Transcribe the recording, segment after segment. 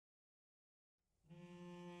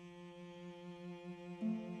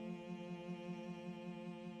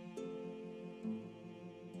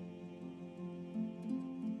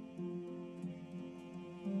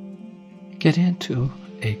Get into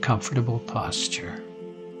a comfortable posture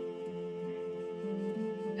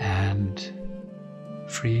and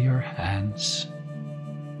free your hands.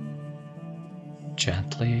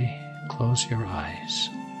 Gently close your eyes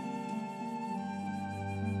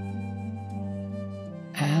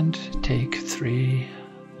and take 3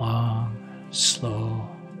 long, slow,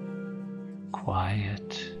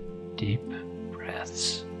 quiet, deep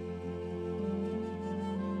breaths.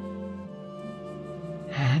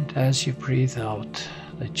 And as you breathe out,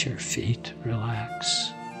 let your feet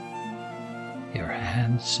relax, your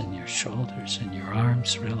hands and your shoulders and your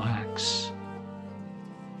arms relax,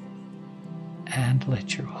 and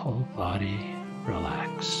let your whole body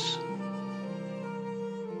relax.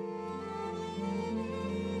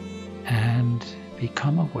 And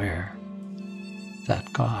become aware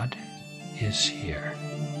that God is here.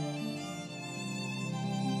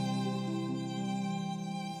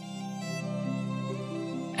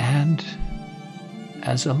 And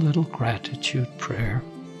as a little gratitude prayer,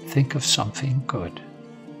 think of something good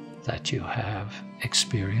that you have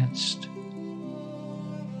experienced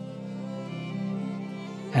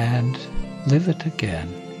and live it again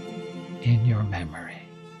in your memory.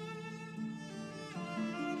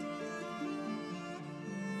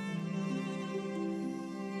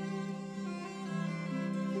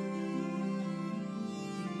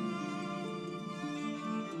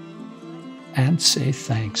 And say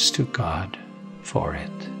thanks to God for it.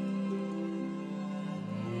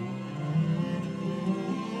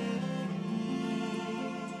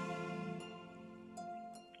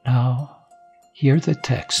 Now, hear the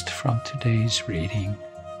text from today's reading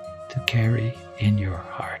to carry in your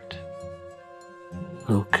heart.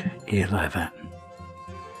 Luke 11.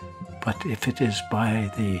 But if it is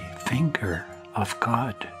by the finger of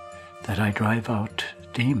God that I drive out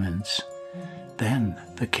demons, then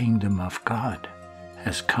the kingdom of God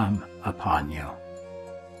has come upon you.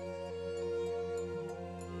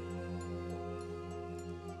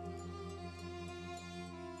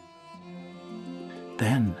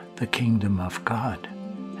 Then the kingdom of God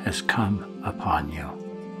has come upon you.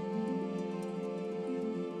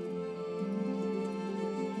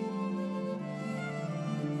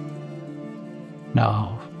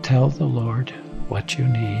 Now tell the Lord what you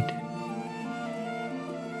need.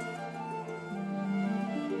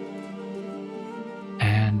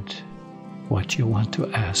 And what you want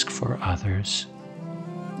to ask for others.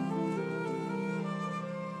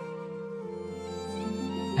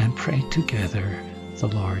 And pray together the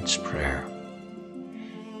Lord's Prayer.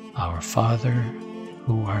 Our Father,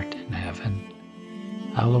 who art in heaven,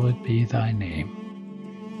 hallowed be thy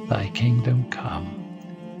name. Thy kingdom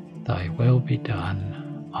come. Thy will be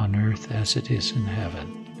done on earth as it is in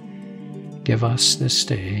heaven. Give us this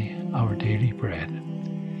day our daily bread,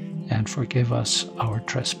 and forgive us our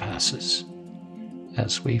trespasses,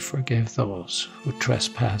 as we forgive those who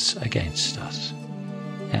trespass against us.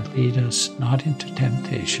 And lead us not into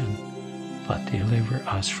temptation, but deliver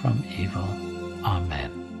us from evil.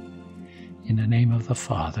 Amen. In the name of the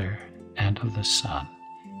Father, and of the Son,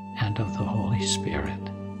 and of the Holy Spirit.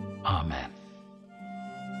 Amen.